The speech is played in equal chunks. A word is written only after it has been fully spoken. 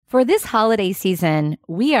For this holiday season,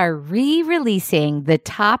 we are re-releasing the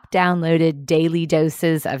top downloaded daily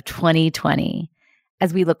doses of 2020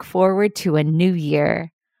 as we look forward to a new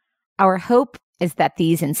year. Our hope is that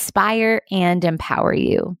these inspire and empower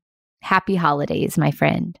you. Happy holidays, my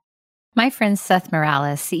friend. My friend Seth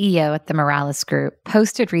Morales, CEO at the Morales Group,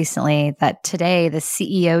 posted recently that today the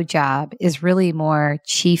CEO job is really more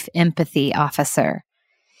Chief Empathy Officer.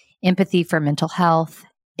 Empathy for mental health,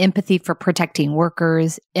 empathy for protecting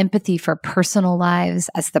workers, empathy for personal lives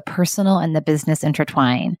as the personal and the business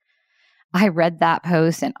intertwine. I read that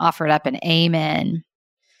post and offered up an amen.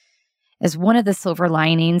 As one of the silver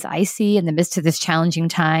linings I see in the midst of this challenging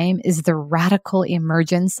time is the radical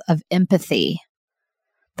emergence of empathy,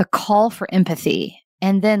 the call for empathy,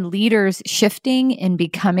 and then leaders shifting and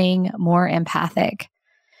becoming more empathic.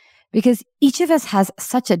 Because each of us has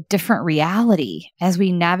such a different reality as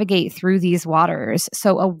we navigate through these waters.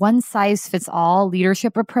 So a one-size-fits-all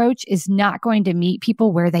leadership approach is not going to meet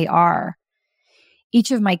people where they are.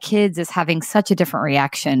 Each of my kids is having such a different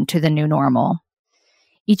reaction to the new normal.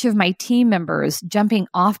 Each of my team members' jumping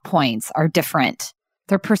off points are different.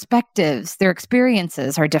 Their perspectives, their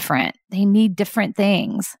experiences are different. They need different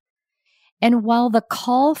things. And while the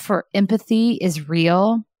call for empathy is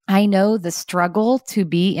real, I know the struggle to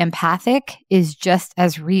be empathic is just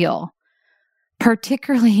as real,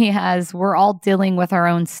 particularly as we're all dealing with our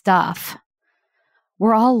own stuff.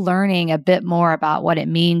 We're all learning a bit more about what it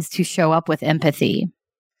means to show up with empathy.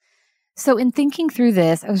 So in thinking through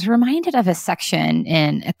this, I was reminded of a section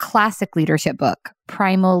in a classic leadership book,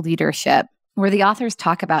 Primal Leadership, where the authors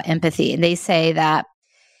talk about empathy. And they say that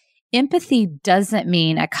empathy doesn't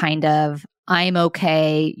mean a kind of I'm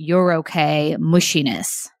okay, you're okay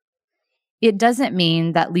mushiness. It doesn't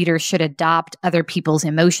mean that leaders should adopt other people's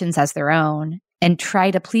emotions as their own and try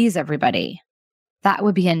to please everybody. That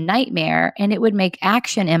would be a nightmare and it would make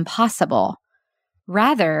action impossible.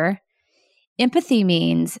 Rather, empathy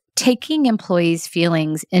means taking employees'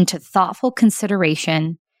 feelings into thoughtful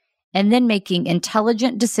consideration and then making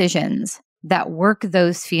intelligent decisions that work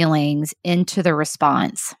those feelings into the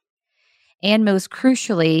response. And most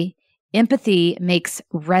crucially, empathy makes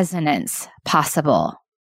resonance possible.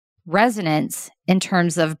 Resonance, in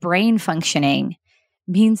terms of brain functioning,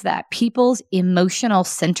 means that people's emotional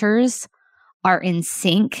centers are in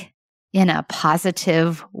sync in a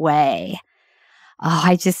positive way. Oh,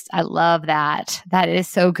 I love that. That is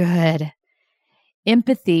so good.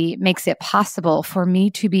 Empathy makes it possible for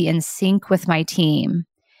me to be in sync with my team.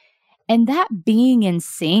 And that being in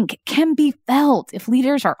sync can be felt if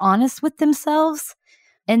leaders are honest with themselves.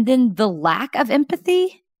 And then the lack of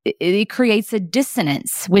empathy, it creates a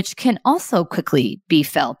dissonance, which can also quickly be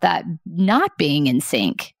felt, that not being in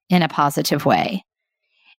sync in a positive way.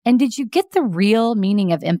 And did you get the real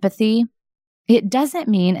meaning of empathy? It doesn't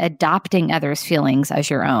mean adopting others' feelings as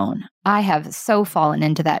your own. I have so fallen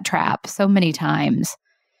into that trap so many times.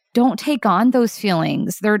 Don't take on those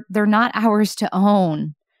feelings. They're not ours to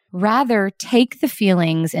own. Rather, take the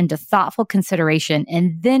feelings into thoughtful consideration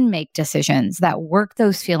and then make decisions that work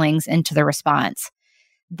those feelings into the response.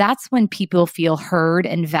 That's when people feel heard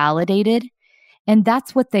and validated, and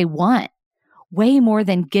that's what they want. Way more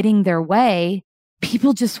than getting their way,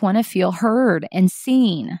 people just want to feel heard and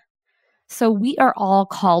seen. So we are all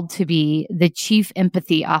called to be the Chief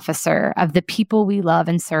Empathy Officer of the people we love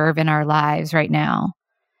and serve in our lives right now.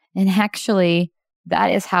 And actually,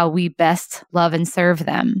 that is how we best love and serve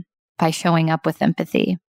them, by showing up with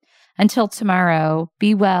empathy. Until tomorrow,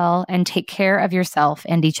 be well and take care of yourself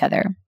and each other.